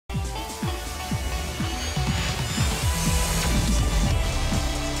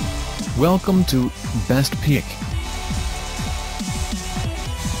Welcome to Best Pick.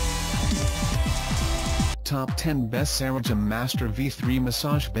 Top 10 Best Ceragem Master V3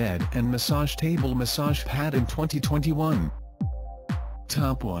 Massage Bed and Massage Table Massage Pad in 2021.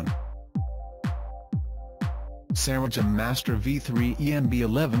 Top 1. Ceragem Master V3 EMB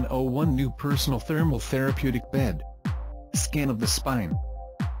 1101 New Personal Thermal Therapeutic Bed. Scan of the spine.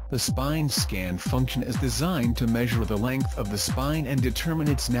 The spine scan function is designed to measure the length of the spine and determine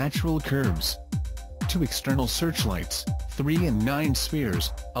its natural curves. 2 external searchlights, 3 and 9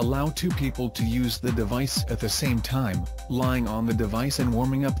 spheres, allow 2 people to use the device at the same time, lying on the device and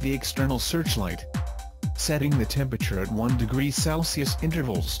warming up the external searchlight. Setting the temperature at 1 degree Celsius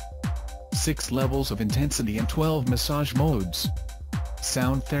intervals. 6 levels of intensity and 12 massage modes.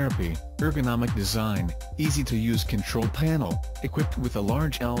 Sound therapy, ergonomic design, easy-to-use control panel, equipped with a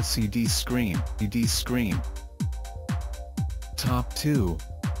large LCD screen. Top 2.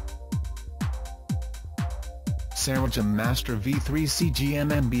 Ceragem Master V3 CGM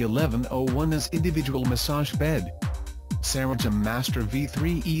MB 1101 is individual massage bed. Ceragem Master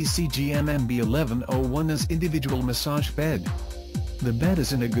V3 ECGM MB 1101 is individual massage bed. The bed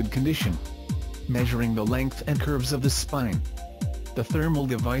is in a good condition, measuring the length and curves of the spine. The thermal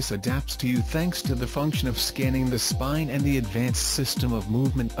device adapts to you thanks to the function of scanning the spine and the advanced system of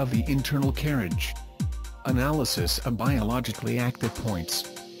movement of the internal carriage. Analysis of biologically active points.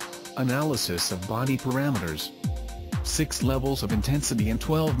 Analysis of body parameters. 6 levels of intensity and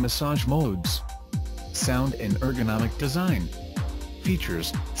 12 massage modes. Sound and ergonomic design.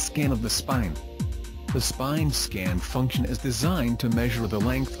 Features: scan of the spine. The spine scan function is designed to measure the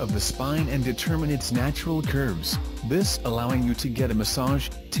length of the spine and determine its natural curves, this allowing you to get a massage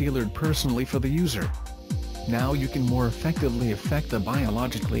tailored personally for the user. Now you can more effectively affect the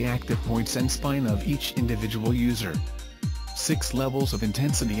biologically active points and spine of each individual user. 6 levels of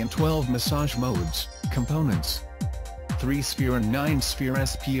intensity and 12 massage modes. Components: 3 sphere and 9 sphere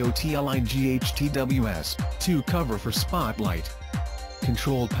SPOTLIGHTWS, 2 cover for spotlight.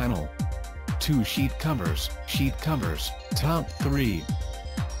 Control panel. 2 sheet covers. Top 3.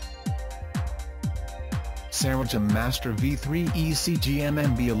 Ceragem Master V3 ECGM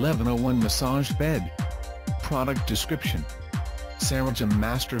MB 1101 Massage Bed. Product description. Ceragem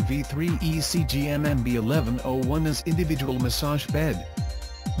Master V3 ECGM MB 1101 is individual massage bed.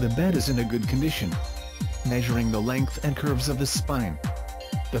 The bed is in a good condition, measuring the length and curves of the spine.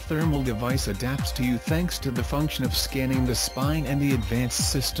 The thermal device adapts to you thanks to the function of scanning the spine and the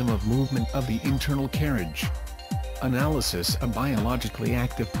advanced system of movement of the internal carriage. Analysis of biologically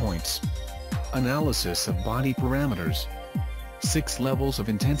active points. Analysis of body parameters. 6 levels of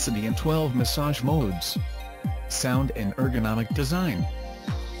intensity and 12 massage modes. Sound and ergonomic design.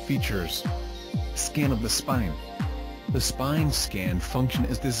 Features: scan of the spine. The spine scan function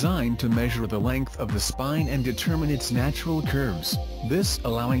is designed to measure the length of the spine and determine its natural curves, this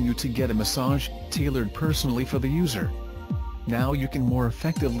allowing you to get a massage tailored personally for the user. Now you can more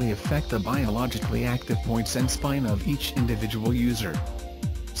effectively affect the biologically active points and spine of each individual user.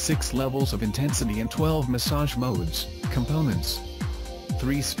 6 levels of intensity and 12 massage modes. Components: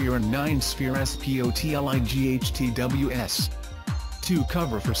 3 sphere and 9 sphere SPOTLIGHTWS, 2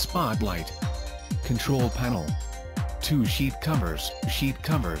 cover for spotlight. Control panel. 2 sheet covers.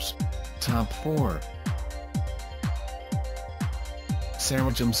 Top 4.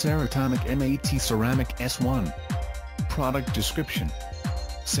 Ceragem CERATONIC MAT Ceramic S1. Product description.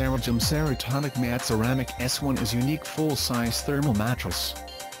 Ceragem CERATONIC MAT Ceramic S1 is unique full-size thermal mattress.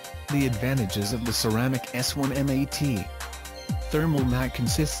 The advantages of the Ceramic S1 MAT. Thermal mat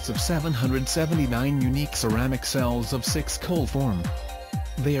consists of 779 unique ceramic cells of 6 cold form.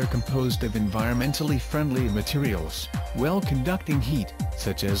 They are composed of environmentally friendly materials, well conducting heat,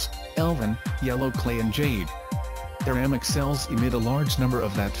 such as elven, yellow clay and jade. Ceramic cells emit a large number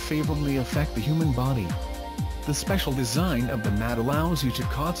of that favorably affect the human body. The special design of the mat allows you to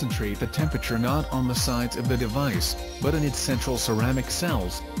concentrate the temperature not on the sides of the device, but in its central ceramic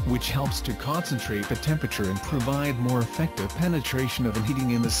cells, which helps to concentrate the temperature and provide more effective penetration of the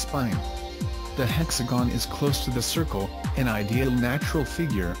heating in the spine. The hexagon is close to the circle, an ideal natural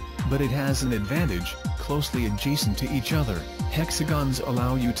figure, but it has an advantage: closely adjacent to each other, hexagons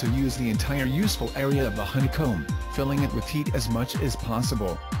allow you to use the entire useful area of the honeycomb, filling it with heat as much as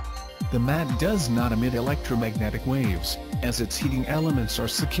possible. The mat does not emit electromagnetic waves, as its heating elements are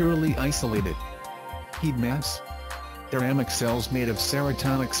securely isolated. Heat mass. Ceramic cells made of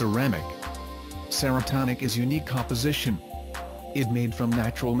Ceratonic ceramic. Ceratonic is unique composition. It made from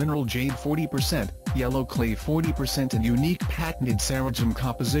natural mineral jade 40%, yellow clay 40% and unique patented Ceragem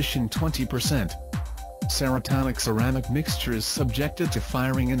composition 20%. Ceratonic ceramic mixture is subjected to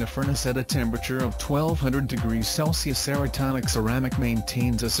firing in a furnace at a temperature of 1200 degrees Celsius. Ceratonic ceramic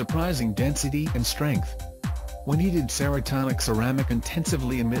maintains a surprising density and strength. When heated, ceratonic ceramic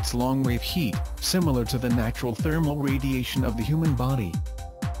intensively emits long-wave heat, similar to the natural thermal radiation of the human body.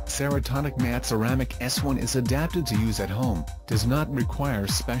 Ceratonik MAT Ceramic S1 is adapted to use at home, does not require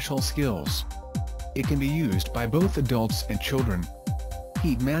special skills. It can be used by both adults and children.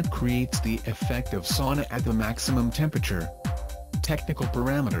 Heat mat creates the effect of sauna at the maximum temperature. Technical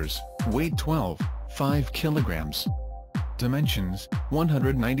parameters: weight 12.5 kilograms. Dimensions: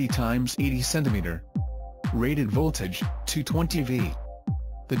 190 x 80 cm. Rated voltage: 220 V.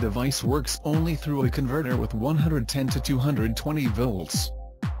 The device works only through a converter with 110 to 220 volts.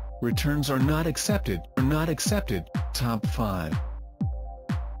 Returns are not accepted. Top 5.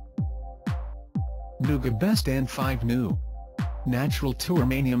 NUGA BEST N5 New. Natural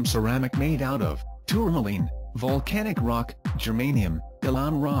tourmaline ceramic made out of tourmaline, volcanic rock, germanium,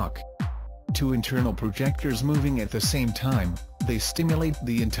 Ilan rock. Two internal projectors moving at the same time, they stimulate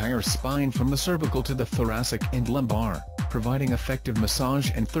the entire spine from the cervical to the thoracic and lumbar, providing effective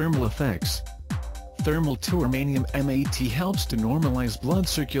massage and thermal effects. Thermal tourmaline MAT helps to normalize blood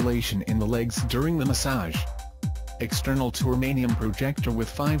circulation in the legs during the massage. External tourmaline projector with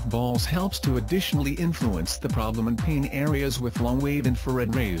 5 balls helps to additionally influence the problem and pain areas with long-wave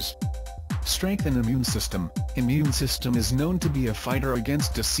infrared rays. Strengthen immune system. Immune system is known to be a fighter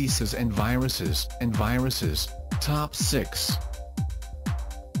against diseases and viruses. Top 6.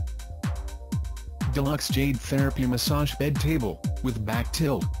 Deluxe Jade Therapy Massage Bed Table, with back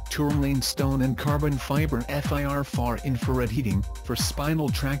tilt, tourmaline stone and carbon fiber far infrared heating, for spinal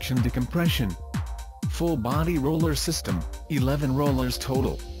traction decompression. Full body roller system, 11 rollers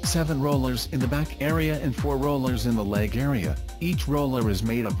total, 7 rollers in the back area and 4 rollers in the leg area. Each roller is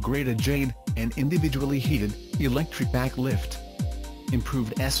made of graded jade, and individually heated, electric back lift.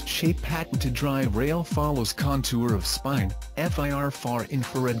 Improved S-shape patented drive rail follows contour of spine, far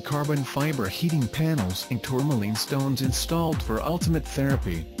infrared carbon fiber heating panels and tourmaline stones installed for ultimate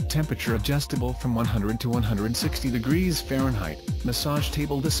therapy, temperature adjustable from 100 to 160 degrees Fahrenheit. Massage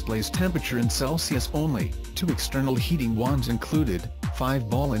table displays temperature in Celsius only. 2 external heating wands included,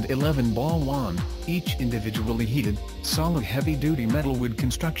 5-ball and 11-ball wand, each individually heated. Solid heavy-duty metal wood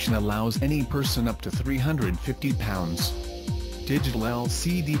construction allows any person up to 350 pounds. Digital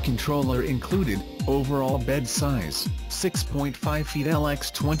LCD controller included. Overall bed size, 6.5 feet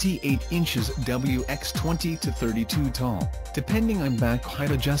LX 28 inches WX 20 to 32 tall, depending on back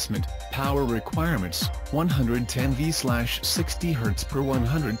height adjustment. Power requirements, 110 V/60 Hz per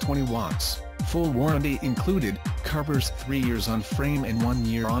 120 watts. Full warranty included, covers 3 years on frame and 1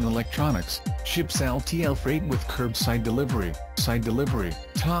 year on electronics. Ships LTL freight with curbside delivery.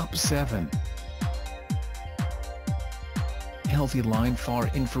 Top 7. HealthyLine Far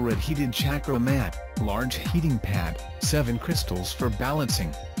Infrared Heated Chakra Mat, large heating pad, 7 crystals for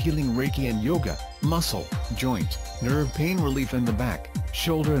balancing, healing Reiki and yoga, muscle, joint, nerve pain relief in the back,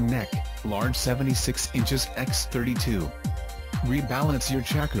 shoulder and neck, large 76 inches x 32. Rebalance your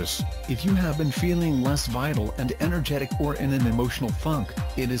chakras. If you have been feeling less vital and energetic or in an emotional funk,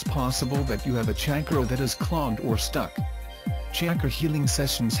 it is possible that you have a chakra that is clogged or stuck. Chakra healing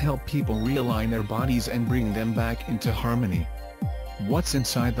sessions help people realign their bodies and bring them back into harmony. What's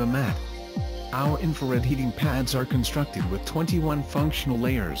inside the mat? Our infrared heating pads are constructed with 21 functional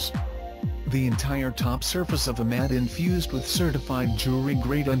layers. The entire top surface of the mat infused with certified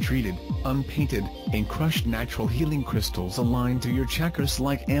jewelry-grade untreated, unpainted, and crushed natural healing crystals aligned to your chakras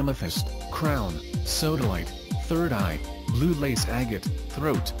like amethyst, crown, sodalite, third eye, blue lace agate,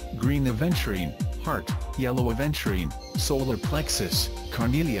 throat, green aventurine, heart, yellow aventurine, solar plexus,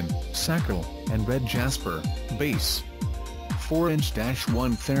 carnelian, sacral, and red jasper, base.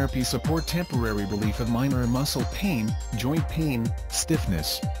 4-inch-1 therapy support temporary relief of minor muscle pain, joint pain,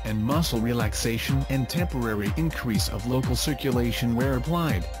 stiffness, and muscle relaxation and temporary increase of local circulation where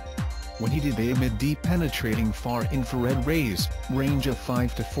applied. When heated they emit deep penetrating far infrared rays, range of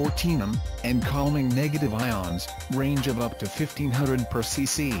 5 to 14 m, and calming negative ions, range of up to 1500 per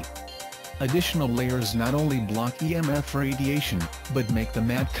cc. Additional layers not only block EMF radiation, but make the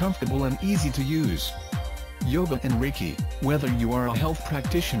mat comfortable and easy to use. Yoga and Reiki. Whether you are a health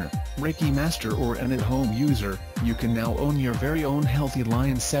practitioner, Reiki master or an at-home user, you can now own your very own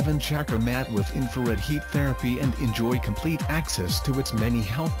HealthyLine 7 chakra mat with infrared heat therapy and enjoy complete access to its many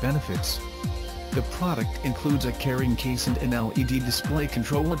health benefits. The product includes a carrying case and an LED display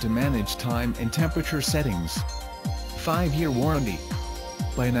controller to manage time and temperature settings. 5-year warranty.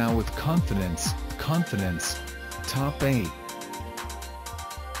 Buy now with confidence. Top 8.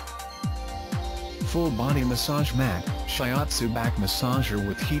 Full Body Massage Mat, Shiatsu Back Massager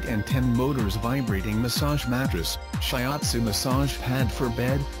with Heat and 10 Motors Vibrating Massage Mattress, Shiatsu Massage Pad for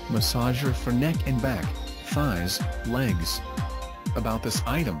Bed, Massager for Neck and Back, Thighs, Legs. About this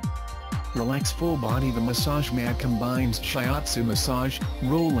item. Relax Full Body. The massage mat combines Shiatsu massage,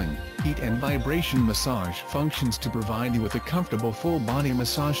 rolling, heat and vibration massage functions to provide you with a comfortable full body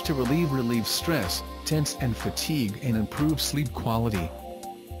massage to relieve stress, tense and fatigue and improve sleep quality.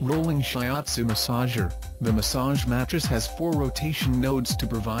 Rolling Shiatsu Massager. The massage mattress has 4 rotation nodes to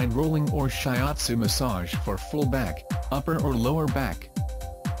provide rolling or Shiatsu massage for full back, upper or lower back.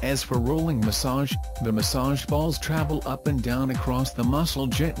 As for rolling massage, the massage balls travel up and down across the muscle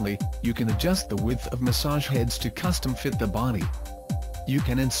gently. You can adjust the width of massage heads to custom fit the body. You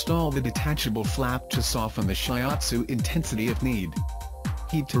can install the detachable flap to soften the Shiatsu intensity if need.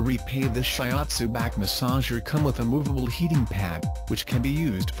 Heat to repay. The Shiatsu back massager come with a movable heating pad, which can be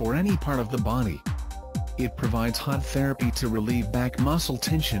used for any part of the body. It provides hot therapy to relieve back muscle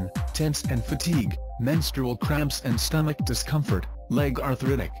tension, tense and fatigue, menstrual cramps and stomach discomfort, leg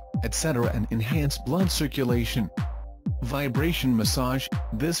arthritic, etc. and enhance blood circulation. Vibration massage.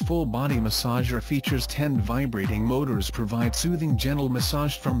 This full body massager features 10 vibrating motors provide soothing gentle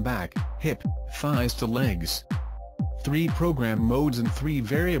massage from back, hip, thighs to legs. 3 program modes and 3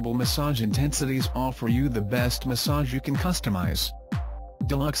 variable massage intensities offer you the best massage you can customize.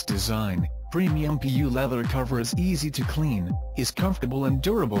 Deluxe design. Premium PU leather cover is easy to clean, is comfortable and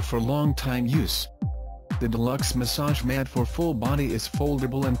durable for long-time use. The Deluxe massage mat for full body is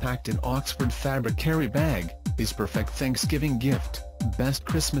foldable and packed in Oxford fabric carry bag, is perfect Thanksgiving gift, best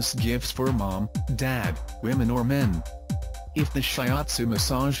Christmas gifts for mom, dad, women or men. If the Shiatsu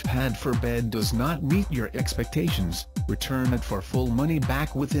massage pad for bed does not meet your expectations, return it for full money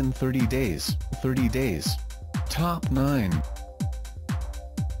back within 30 days. Top 9.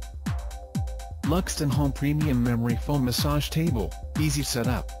 Luxton Home Premium Memory Foam Massage Table, easy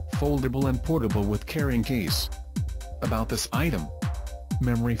setup, foldable and portable with carrying case. About this item.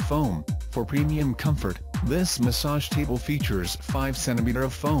 Memory foam, for premium comfort. This massage table features 5 cm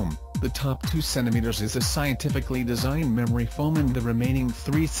of foam. The top 2 cm is a scientifically designed memory foam and the remaining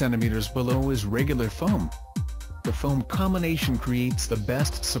 3 cm below is regular foam. The foam combination creates the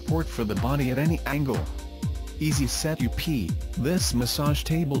best support for the body at any angle. Easy setup. This massage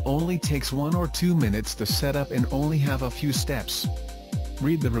table only takes 1 or 2 minutes to set up and only have a few steps.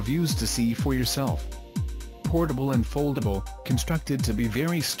 Read the reviews to see for yourself. Portable and foldable, constructed to be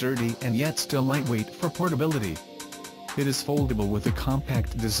very sturdy and yet still lightweight for portability. It is foldable with a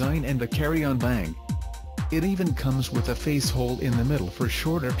compact design and a carry-on bag. It even comes with a face hole in the middle for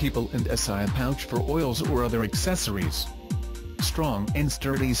shorter people and a side pouch for oils or other accessories. Strong and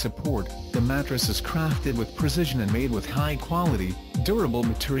sturdy support. The mattress is crafted with precision and made with high-quality, durable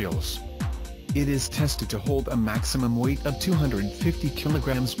materials. It is tested to hold a maximum weight of 250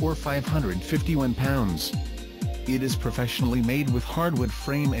 kg or 551 pounds. It is professionally made with hardwood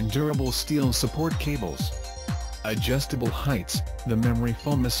frame and durable steel support cables. Adjustable heights. The memory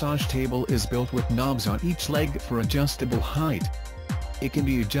foam massage table is built with knobs on each leg for adjustable height. It can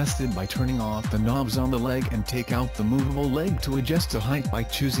be adjusted by turning off the knobs on the leg and take out the movable leg to adjust the height by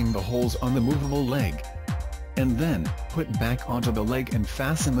choosing the holes on the movable leg. And then, put back onto the leg and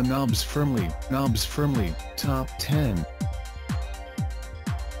fasten the knobs firmly. Top 10.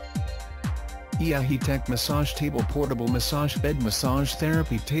 Tech Massage Table Portable Massage Bed Massage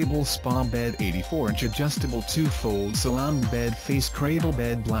Therapy Table Spa Bed 84-inch Adjustable 2-Fold Salon Bed Face Cradle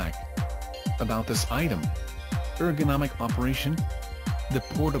Bed Black. About this item. Ergonomic operation. The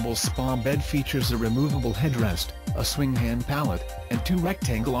portable spa bed features a removable headrest, a swing hand pallet, and 2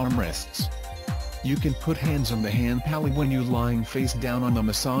 rectangle armrests. You can put hands on the hand pallet when you're lying face down on the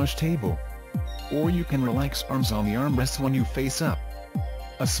massage table. Or you can relax arms on the armrests when you face up.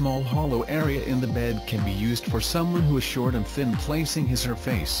 A small hollow area in the bed can be used for someone who is short and thin placing his or her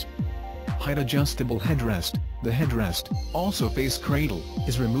face. Height adjustable headrest. The headrest, also face cradle,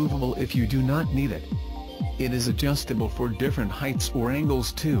 is removable if you do not need it. It is adjustable for different heights or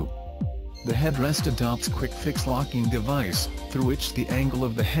angles too. The headrest adopts quick fix locking device, through which the angle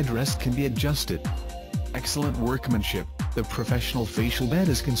of the headrest can be adjusted. Excellent workmanship. The professional facial bed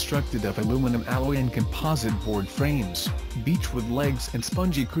is constructed of aluminum alloy and composite board frames, beechwood legs and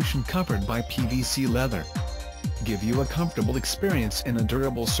spongy cushion covered by PVC leather. Give you a comfortable experience and a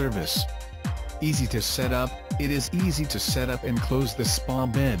durable service. Easy to set up. It is easy to set up and close the spa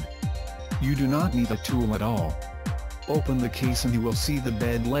bed. You do not need a tool at all. Open the case and you will see the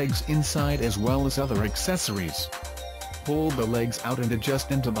bed legs inside as well as other accessories. Pull the legs out and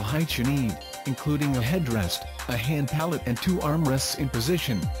adjust into the height you need, including a headrest, a hand pallet and 2 armrests in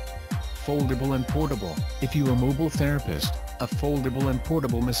position. Foldable and portable. If you are a mobile therapist, a foldable and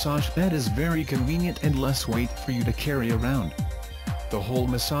portable massage bed is very convenient and less weight for you to carry around. The whole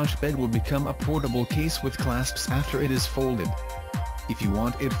massage bed will become a portable case with clasps after it is folded. If you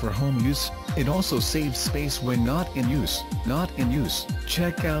want it for home use, it also saves space when not in use.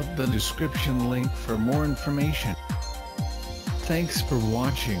 Check out the description link for more information. Thanks for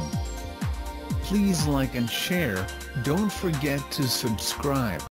watching. Please like and share, don't forget to subscribe.